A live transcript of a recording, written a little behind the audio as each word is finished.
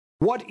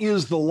What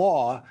is the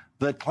law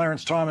that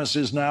Clarence Thomas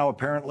is now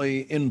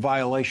apparently in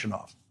violation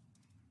of?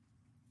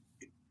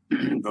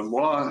 The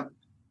law,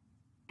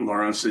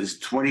 Lawrence, is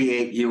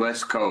 28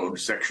 U.S. Code,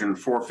 Section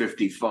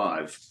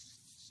 455.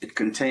 It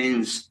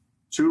contains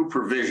two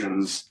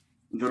provisions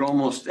that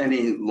almost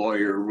any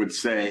lawyer would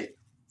say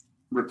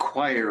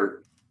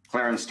require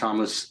Clarence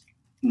Thomas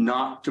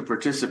not to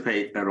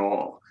participate at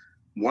all.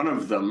 One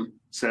of them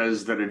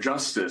says that a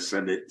justice,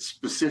 and it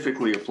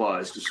specifically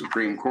applies to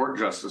Supreme Court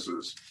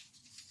justices,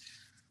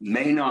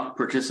 may not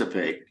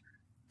participate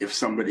if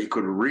somebody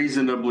could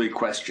reasonably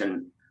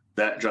question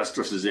that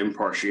justice's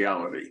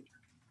impartiality.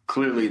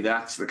 Clearly,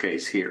 that's the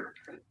case here.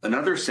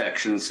 Another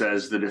section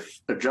says that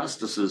if a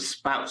justice's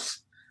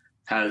spouse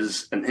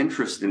has an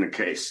interest in a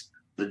case,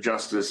 the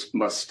justice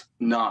must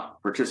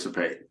not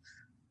participate.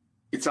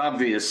 It's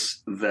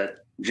obvious that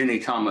Ginny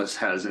Thomas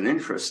has an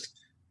interest.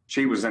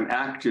 She was an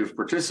active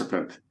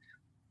participant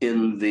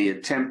in the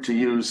attempt to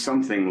use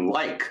something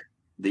like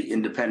the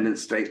independent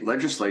state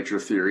legislature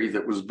theory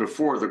that was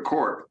before the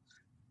court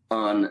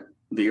on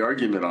the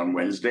argument on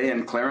Wednesday,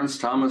 and Clarence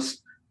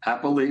Thomas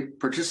happily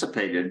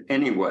participated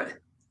anyway.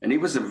 And he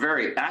was a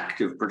very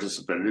active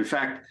participant. In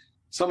fact,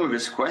 some of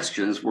his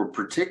questions were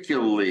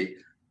particularly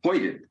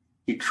pointed.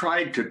 He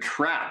tried to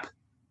trap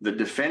the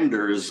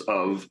defenders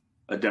of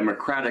a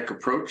democratic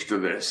approach to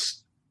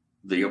this,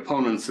 the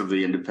opponents of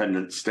the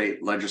independent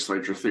state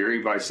legislature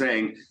theory, by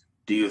saying,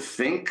 do you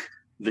think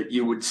that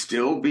you would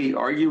still be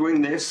arguing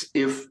this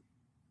if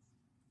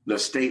the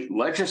state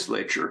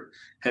legislature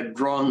had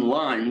drawn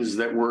lines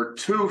that were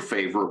too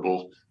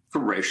favorable for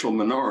racial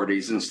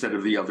minorities instead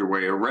of the other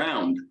way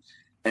around?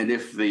 And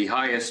if the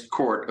highest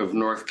court of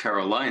North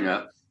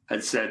Carolina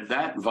had said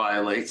that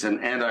violates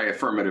an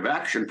anti-affirmative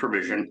action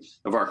provision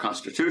of our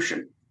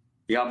Constitution.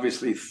 He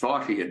obviously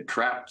thought he had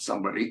trapped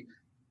somebody.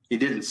 He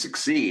didn't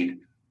succeed.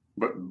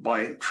 But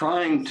by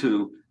trying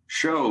to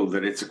show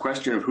that it's a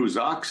question of whose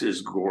ox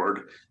is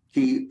gored,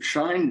 he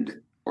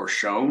shined, or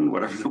shone,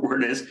 whatever the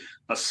word is,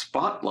 a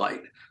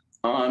spotlight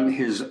on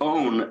his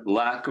own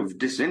lack of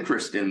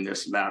disinterest in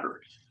this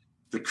matter.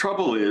 The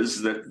trouble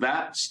is that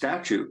that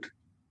statute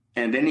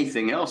and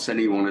anything else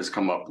anyone has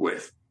come up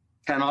with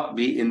cannot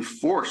be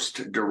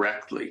enforced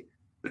directly.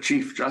 The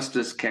Chief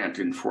Justice can't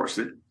enforce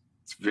it.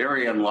 It's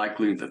very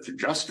unlikely that the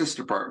Justice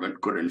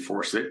Department could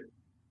enforce it.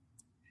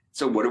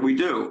 So what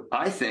do?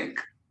 I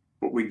think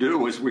what we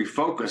do is we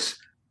focus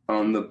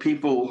on the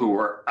people who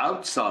are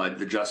outside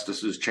the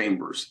justices'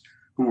 chambers,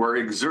 who are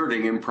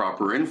exerting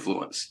improper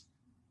influence.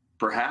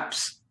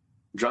 Perhaps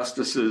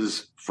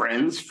justices'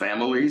 friends,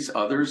 families,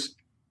 others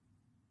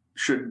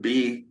should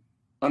be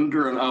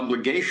under an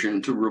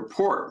obligation to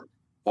report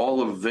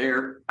all of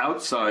their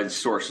outside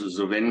sources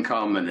of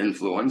income and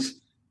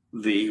influence.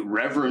 The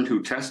reverend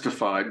who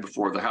testified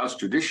before the House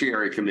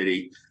Judiciary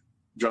Committee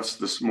just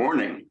this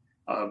morning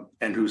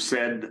and who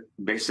said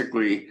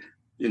basically,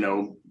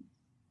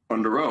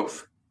 under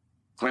oath,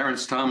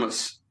 Clarence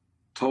Thomas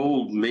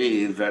told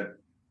me that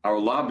our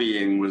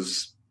lobbying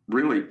was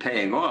really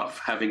paying off,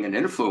 having an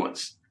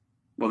influence.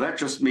 Well, that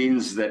just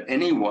means that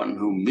anyone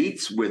who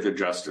meets with a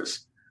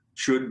justice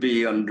should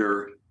be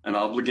under an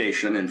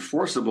obligation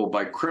enforceable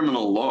by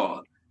criminal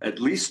law, at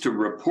least to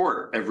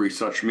report every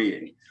such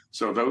meeting.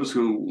 So those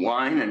who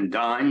wine and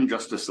dine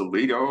Justice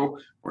Alito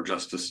or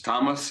Justice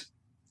Thomas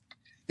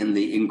in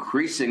the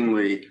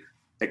increasingly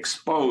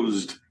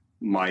exposed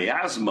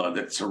miasma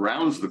that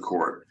surrounds the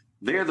court,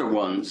 they're the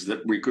ones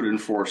that we could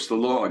enforce the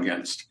law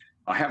against.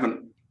 I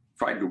haven't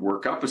tried to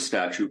work up a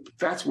statute, but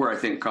that's where I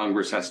think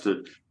Congress has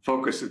to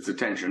focus its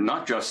attention,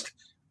 not just,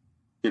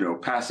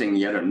 passing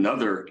yet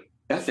another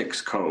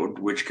ethics code,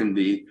 which can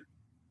be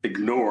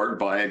ignored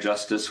by a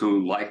justice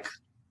who, like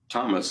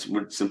Thomas,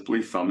 would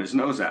simply thumb his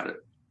nose at it.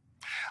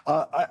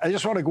 I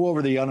just want to go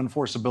over the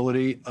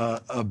unenforceability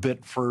a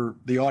bit for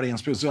the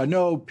audience, because I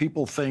know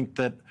people think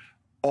that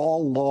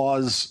all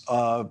laws,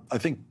 I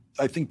think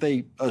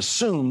they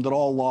assume that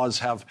all laws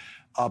have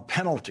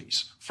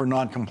penalties for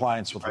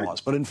noncompliance with laws.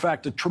 But in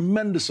fact, a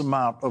tremendous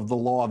amount of the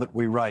law that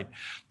we write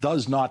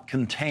does not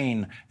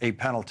contain a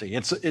penalty.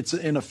 It's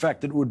in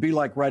effect, it would be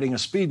like writing a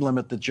speed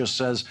limit that just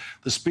says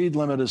the speed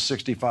limit is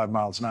 65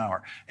 miles an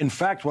hour. In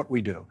fact, what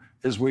we do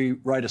is we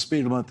write a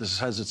speed limit that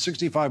says it's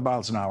 65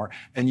 miles an hour,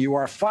 and you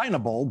are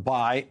finable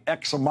by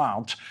X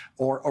amount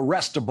or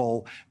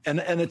arrestable,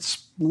 and it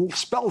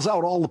spells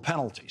out all the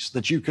penalties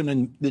that you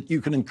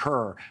can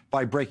incur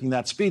by breaking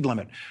that speed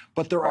limit.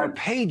 But there are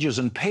pages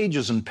and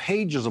pages and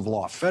pages of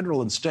law,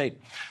 federal and state,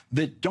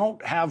 that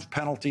don't have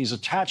penalties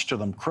attached to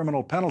them,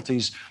 criminal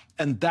penalties,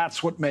 and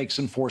that's what makes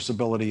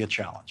enforceability a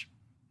challenge.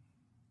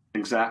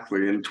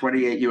 Exactly, and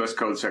 28 U.S.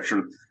 Code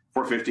Section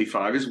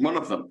 455 is one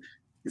of them.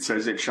 It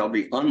says it shall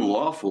be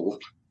unlawful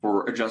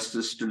for a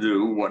justice to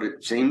do what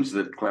it seems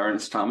that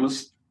Clarence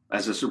Thomas,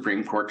 as a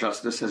Supreme Court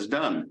justice, has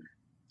done.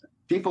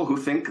 People who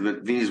think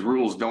that these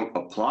rules don't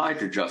apply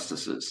to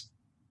justices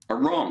are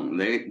wrong.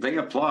 They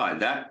apply.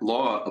 That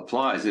law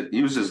applies. It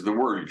uses the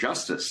word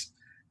justice.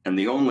 And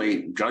the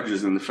only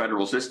judges in the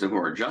federal system who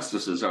are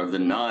justices are the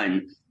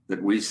 9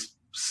 that we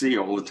see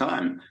all the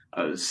time,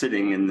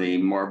 sitting in the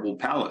marble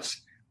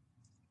palace.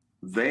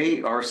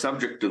 They are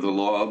subject to the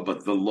law,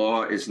 but the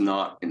law is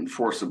not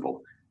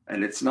enforceable.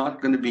 And it's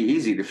not going to be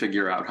easy to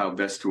figure out how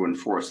best to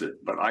enforce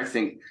it. But I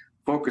think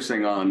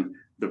focusing on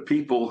the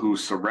people who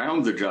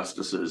surround the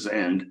justices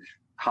and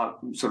how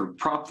sort of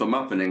prop them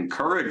up and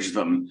encourage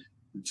them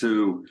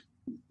to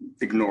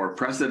ignore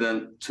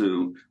precedent,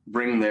 to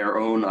bring their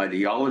own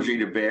ideology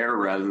to bear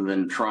rather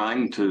than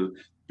trying to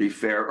be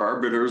fair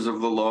arbiters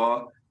of the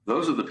law,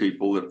 those are the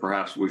people that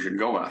perhaps we should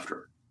go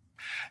after.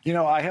 You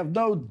know, I have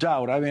no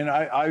doubt. I mean,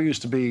 I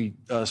used to be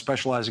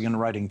specializing in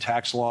writing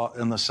tax law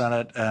in the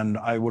Senate, and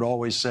I would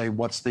always say,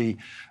 what's the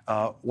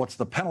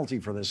penalty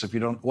for this? If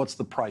you don't, what's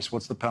the price?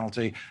 What's the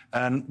penalty?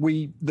 And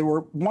there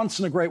were once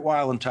in a great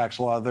while in tax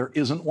law, there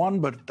isn't one,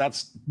 but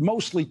that's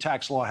mostly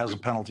tax law has a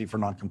penalty for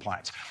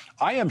noncompliance.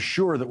 I am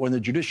sure that when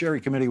the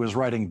Judiciary Committee was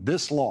writing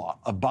this law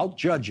about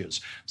judges,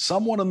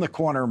 someone in the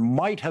corner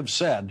might have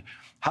said,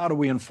 how do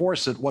we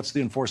enforce it? What's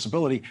the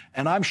enforceability?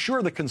 And I'm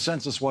sure the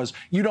consensus was,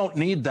 you don't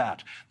need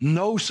that.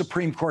 No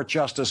Supreme Court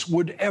justice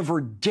would ever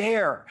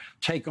dare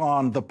take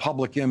on the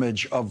public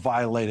image of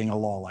violating a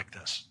law like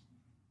this.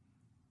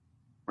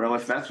 Well,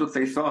 if that's what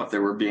they thought, they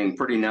were being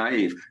pretty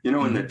naive. You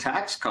know, in the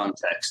tax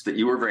context that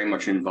you were very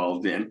much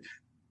involved in,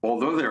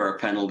 although there are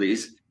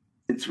penalties,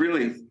 it's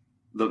really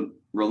the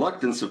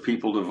reluctance of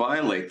people to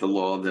violate the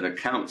law that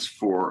accounts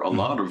for a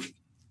lot of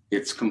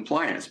its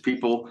compliance.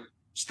 People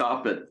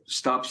stop at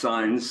stop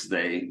signs.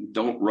 They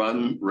don't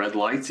run red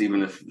lights,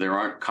 even if there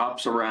aren't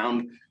cops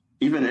around.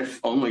 Even if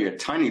only a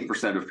tiny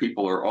percent of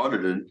people are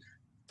audited,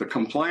 the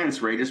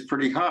compliance rate is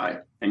pretty high.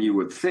 And you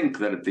would think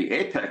that at the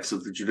apex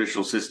of the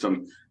judicial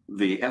system,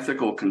 the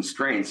ethical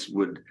constraints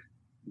would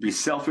be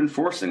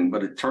self-enforcing,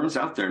 but it turns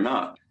out they're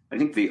not. I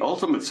think the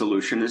ultimate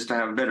solution is to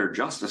have better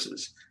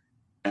justices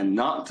and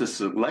not to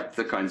select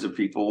the kinds of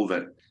people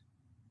that,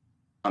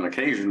 on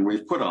occasion,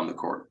 we've put on the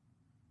court.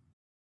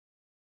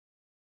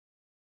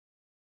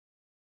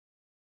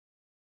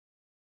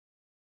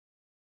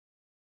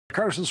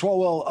 Congressman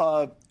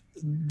Swalwell,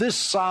 this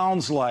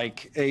sounds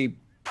like a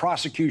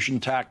prosecution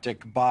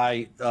tactic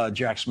by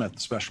Jack Smith, the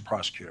special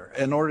prosecutor,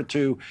 in order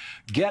to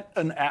get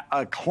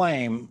a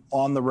claim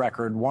on the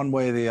record one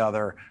way or the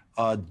other,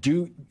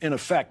 in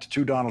effect,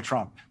 to Donald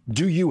Trump.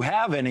 Do you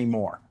have any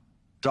more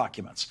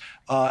documents?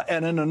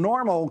 And in a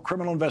normal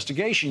criminal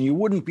investigation, you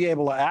wouldn't be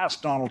able to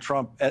ask Donald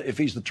Trump, if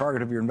he's the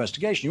target of your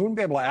investigation, you wouldn't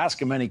be able to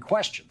ask him any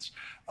questions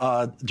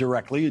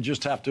directly. You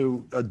just have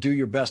to do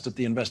your best at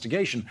the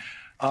investigation.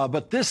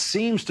 But this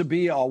seems to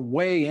be a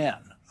way in,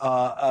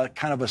 a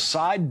kind of a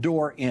side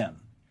door in,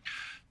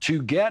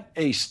 to get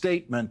a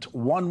statement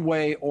one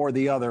way or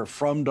the other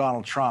from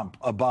Donald Trump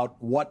about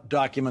what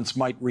documents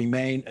might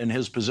remain in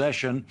his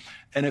possession.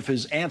 And if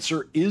his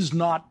answer is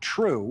not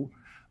true,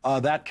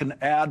 that can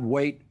add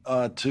weight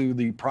to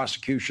the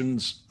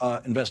prosecution's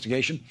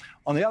investigation.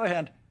 On the other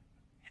hand,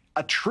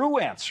 a true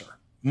answer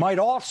might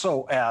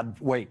also add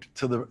weight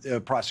to the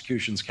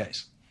prosecution's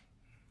case.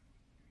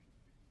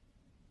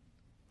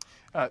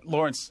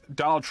 Lawrence,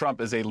 Donald Trump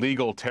is a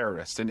legal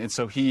terrorist, and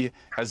so he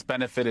has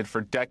benefited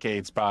for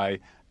decades by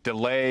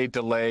delay.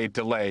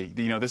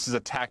 You know, this is a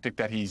tactic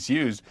that he's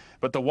used,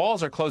 but the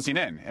walls are closing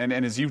in. And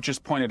as you've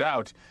just pointed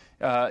out,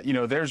 you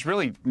know, there's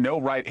really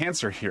no right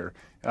answer here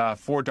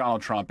for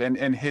Donald Trump.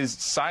 And his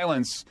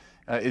silence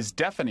is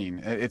deafening.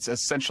 It's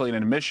essentially an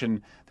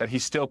admission that he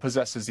still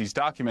possesses these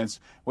documents,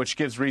 which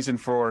gives reason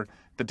for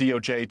the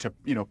DOJ to,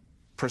 you know,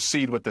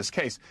 proceed with this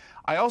case.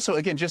 I also,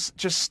 again, just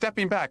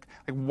stepping back,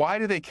 like, why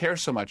do they care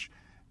so much?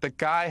 The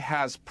guy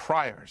has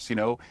priors, you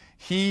know.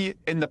 He,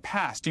 in the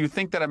past, do you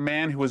think that a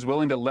man who was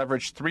willing to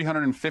leverage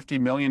 $350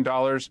 million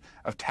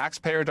of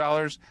taxpayer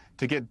dollars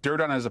to get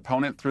dirt on his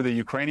opponent through the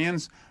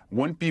Ukrainians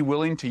wouldn't be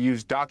willing to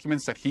use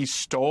documents that he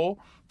stole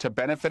to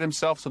benefit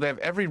himself? So they have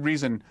every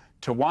reason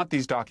to want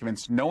these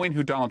documents, knowing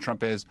who Donald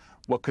Trump is,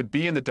 what could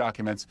be in the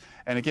documents.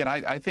 And again,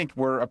 I think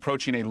we're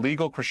approaching a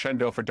legal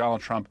crescendo for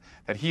Donald Trump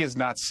that he has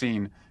not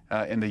seen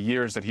in the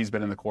years that he's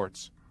been in the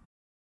courts.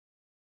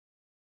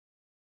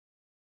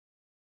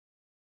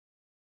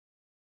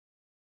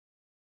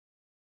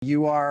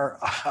 You are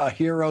a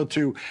hero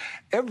to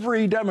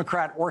every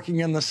Democrat working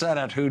in the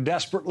Senate who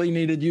desperately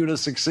needed you to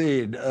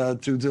succeed,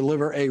 to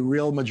deliver a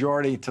real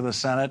majority to the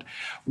Senate.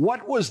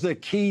 What was the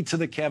key to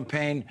the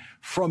campaign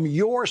from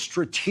your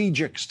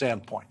strategic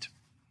standpoint?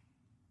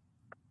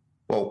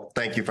 Well,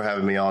 thank you for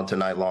having me on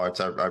tonight, Lawrence.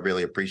 I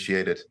really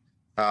appreciate it.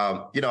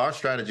 You know, our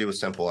strategy was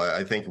simple.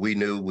 I think we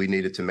knew we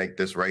needed to make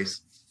this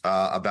race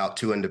about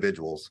two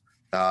individuals.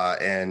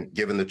 And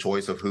given the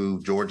choice of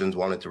who Georgians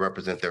wanted to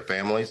represent their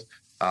families,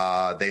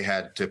 they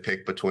had to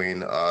pick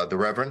between the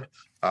Reverend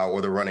or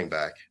the running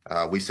back.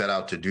 We set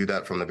out to do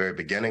that from the very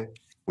beginning.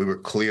 We were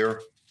clear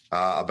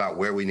about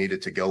where we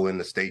needed to go in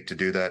the state to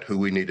do that, who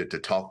we needed to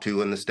talk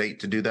to in the state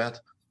to do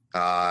that.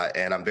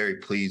 And I'm very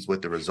pleased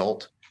with the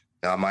result.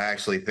 I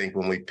actually think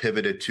when we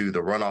pivoted to the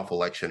runoff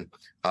election,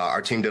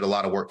 our team did a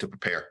lot of work to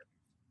prepare.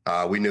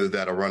 We knew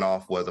that a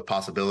runoff was a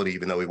possibility,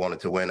 even though we wanted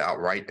to win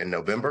outright in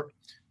November,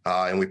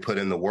 and we put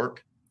in the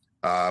work.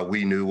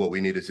 We knew what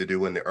we needed to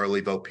do in the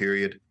early vote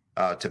period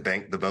to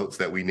bank the votes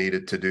that we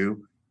needed to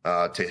do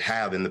to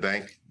have in the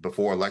bank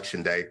before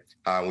Election Day.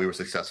 We were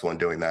successful in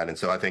doing that. And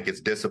so I think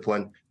it's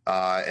discipline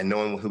and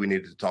knowing who we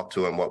needed to talk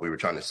to and what we were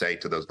trying to say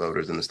to those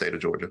voters in the state of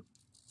Georgia.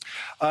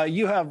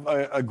 You have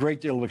a great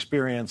deal of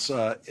experience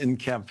in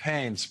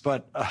campaigns,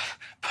 but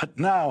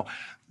now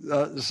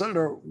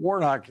Senator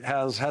Warnock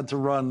has had to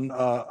run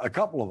a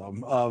couple of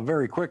them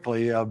very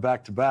quickly,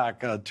 back to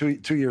back, 2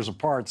 years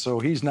apart. So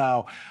he's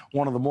now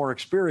one of the more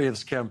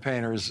experienced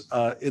campaigners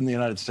in the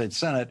United States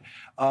Senate.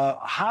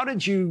 How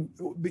did you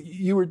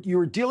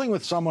were dealing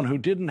with someone who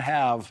didn't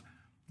have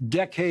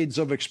decades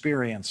of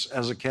experience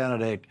as a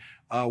candidate,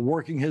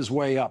 working his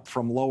way up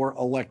from lower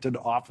elected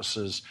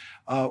offices.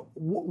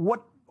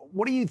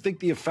 What do you think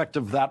the effect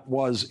of that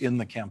was in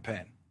the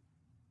campaign?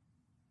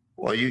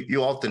 Well,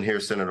 you often hear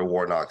Senator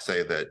Warnock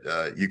say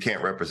that you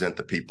can't represent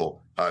the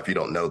people if you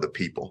don't know the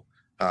people.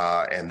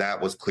 And that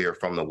was clear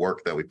from the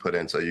work that we put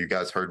in. So you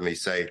guys heard me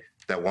say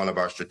that one of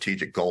our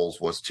strategic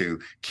goals was to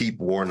keep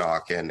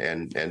Warnock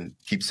and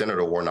keep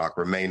Senator Warnock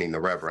remaining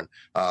the Reverend.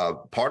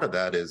 Part of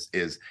that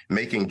is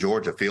making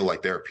Georgia feel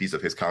like they're a piece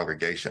of his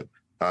congregation.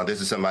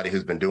 This is somebody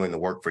who's been doing the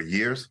work for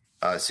years,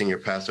 senior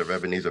pastor of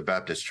Ebenezer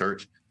Baptist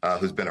Church,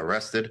 who's been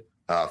arrested,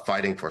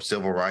 fighting for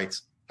civil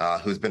rights,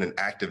 who's been an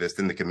activist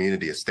in the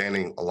community, is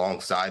standing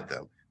alongside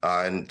them.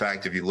 In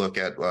fact, if you look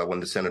at when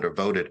the senator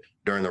voted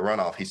during the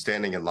runoff, he's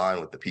standing in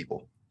line with the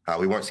people.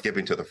 We weren't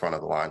skipping to the front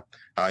of the line.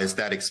 It's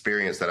that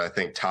experience that I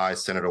think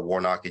ties Senator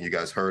Warnock, and you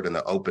guys heard in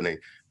the opening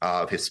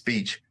of his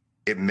speech,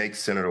 it makes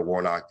Senator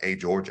Warnock a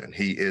Georgian.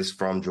 He is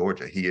from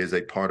Georgia. He is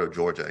a part of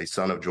Georgia, a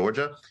son of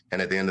Georgia.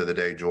 And at the end of the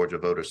day, Georgia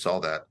voters saw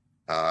that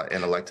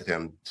and elected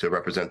him to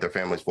represent their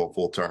families for a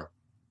full term.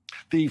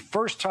 The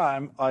first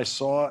time I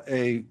saw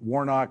a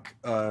Warnock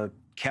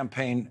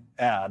campaign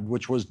ad,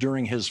 which was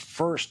during his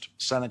first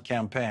Senate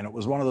campaign, it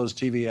was one of those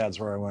TV ads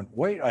where I went,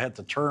 wait, I had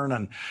to turn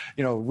and,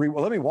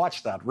 let me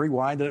watch that,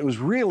 rewind it. It was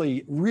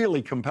really,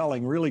 really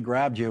compelling, really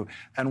grabbed you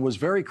and was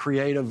very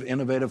creative,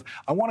 innovative.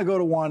 I want to go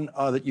to one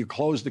that you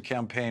closed the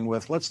campaign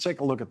with. Let's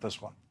take a look at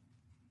this one.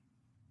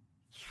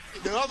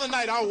 The other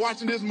night, I was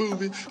watching this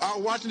movie.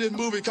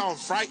 Called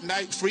Freak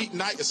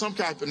Night, or some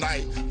type of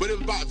night. But it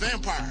was about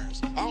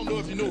vampires. I don't know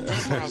if you know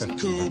vampires are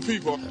cool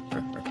people.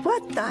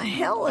 What the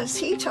hell is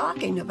he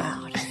talking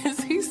about? Is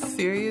he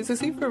serious? Is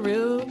he for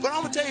real? But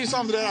I'm going to tell you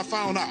something that I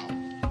found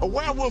out. A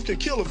werewolf can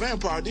kill a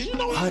vampire. Did you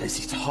know that? What is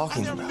he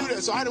talking about? I never knew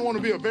that, so I didn't want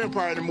to be a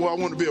vampire anymore. I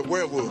wanted to be a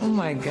werewolf. Oh,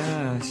 my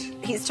gosh.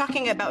 He's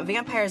talking about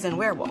vampires and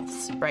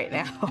werewolves right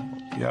now.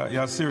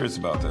 Y'all serious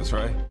about this,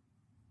 right?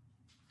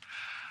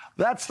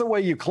 That's the way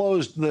you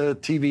closed the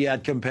TV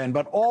ad campaign,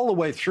 but all the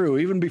way through,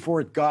 even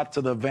before it got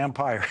to the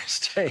vampire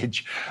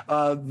stage,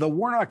 the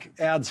Warnock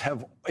ads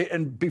have,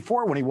 and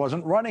before when he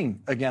wasn't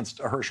running against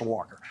Herschel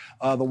Walker,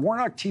 the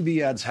Warnock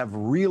TV ads have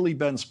really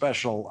been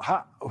special.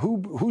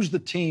 Who's the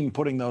team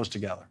putting those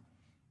together?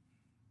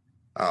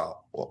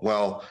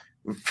 Well,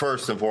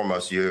 first and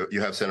foremost, you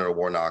have Senator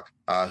Warnock,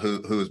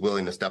 who is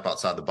willing to step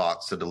outside the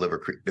box to deliver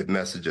creative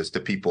messages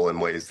to people in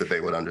ways that they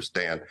would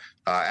understand.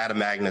 Adam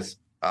Magnus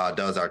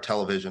does our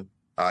television.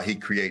 He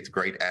creates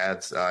great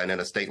ads. And in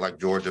a state like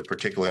Georgia,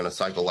 particularly in a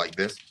cycle like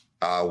this,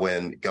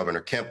 when Governor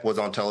Kemp was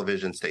on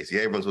television, Stacey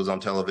Abrams was on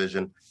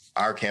television,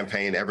 our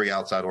campaign, every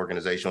outside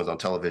organization was on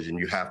television.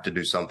 You have to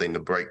do something to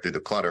break through the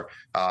clutter.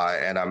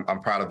 And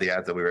I'm proud of the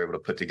ads that we were able to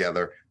put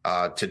together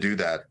to do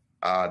that.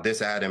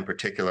 This ad in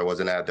particular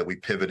was an ad that we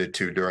pivoted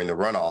to during the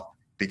runoff,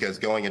 because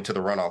going into the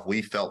runoff,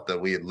 we felt that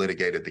we had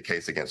litigated the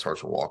case against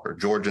Herschel Walker.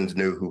 Georgians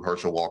knew who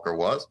Herschel Walker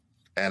was.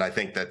 And I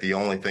think that the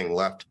only thing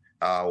left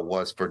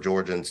was for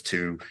Georgians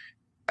to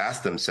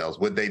ask themselves,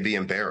 would they be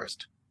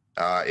embarrassed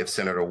if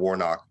Senator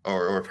Warnock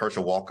or if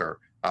Herschel Walker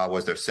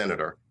was their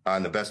senator?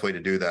 And the best way to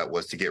do that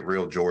was to get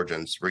real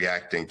Georgians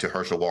reacting to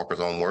Herschel Walker's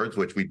own words,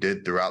 which we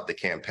did throughout the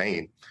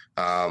campaign,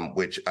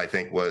 which I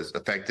think was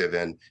effective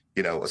in,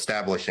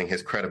 establishing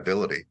his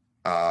credibility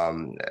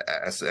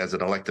as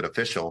an elected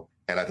official.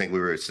 And I think we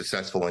were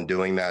successful in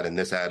doing that. And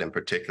this ad in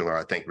particular,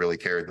 I think really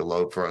carried the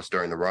load for us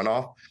during the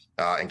runoff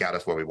and got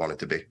us where we wanted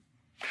to be.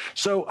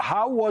 So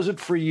how was it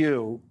for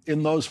you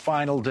in those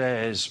final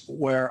days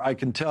where I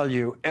can tell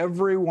you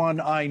everyone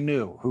I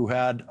knew who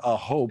had a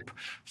hope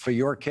for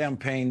your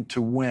campaign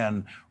to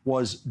win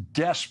was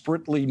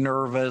desperately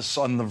nervous,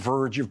 on the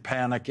verge of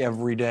panic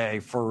every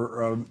day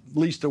for at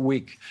least a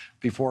week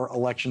before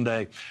Election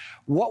Day?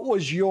 What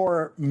was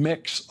your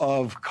mix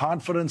of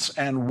confidence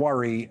and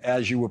worry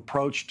as you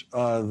approached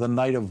the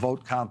night of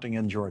vote counting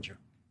in Georgia?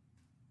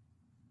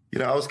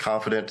 I was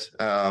confident.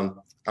 I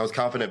was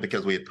confident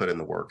because we had put in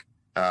the work.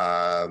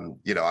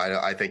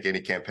 I think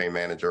any campaign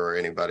manager or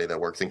anybody that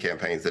works in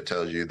campaigns that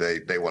tells you they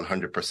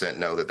 100%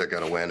 know that they're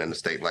going to win in a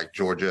state like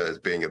Georgia is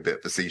being a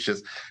bit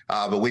facetious.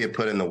 But we had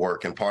put in the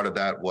work, and part of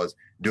that was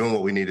doing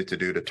what we needed to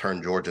do to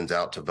turn Georgians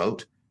out to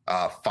vote,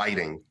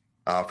 fighting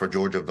for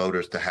Georgia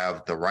voters to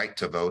have the right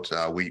to vote.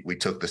 We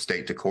took the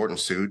state to court and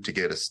sued to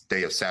get a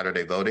day of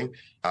Saturday voting,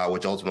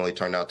 which ultimately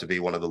turned out to be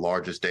one of the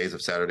largest days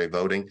of Saturday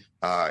voting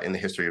in the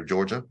history of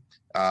Georgia.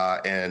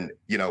 And,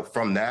 you know,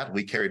 from that,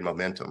 we carried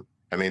momentum.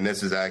 I mean,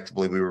 this is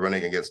actually, we were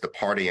running against a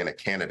party and a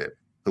candidate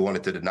who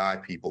wanted to deny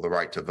people the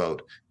right to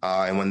vote.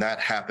 And when that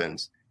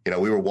happens, you know,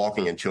 we were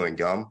walking and chewing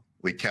gum.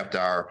 We kept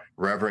our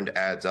reverend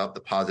ads up,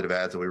 the positive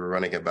ads that we were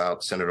running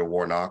about Senator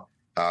Warnock.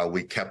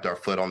 We kept our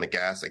foot on the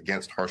gas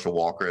against Herschel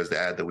Walker as the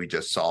ad that we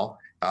just saw.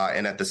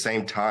 And at the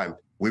same time,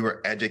 we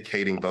were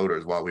educating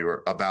voters while we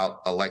were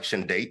about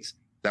election dates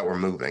that were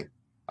moving.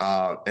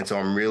 And so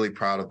I'm really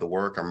proud of the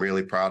work. I'm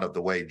really proud of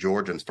the way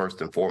Georgians first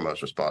and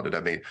foremost responded.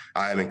 I mean,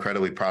 I am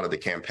incredibly proud of the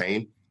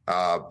campaign,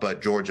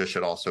 but Georgia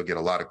should also get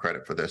a lot of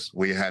credit for this.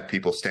 We had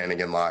people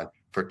standing in line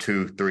for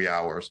 2-3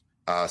 hours,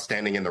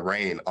 standing in the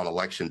rain on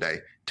election day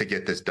to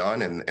get this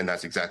done. And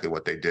that's exactly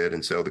what they did.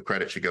 And so the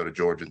credit should go to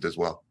Georgians as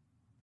well.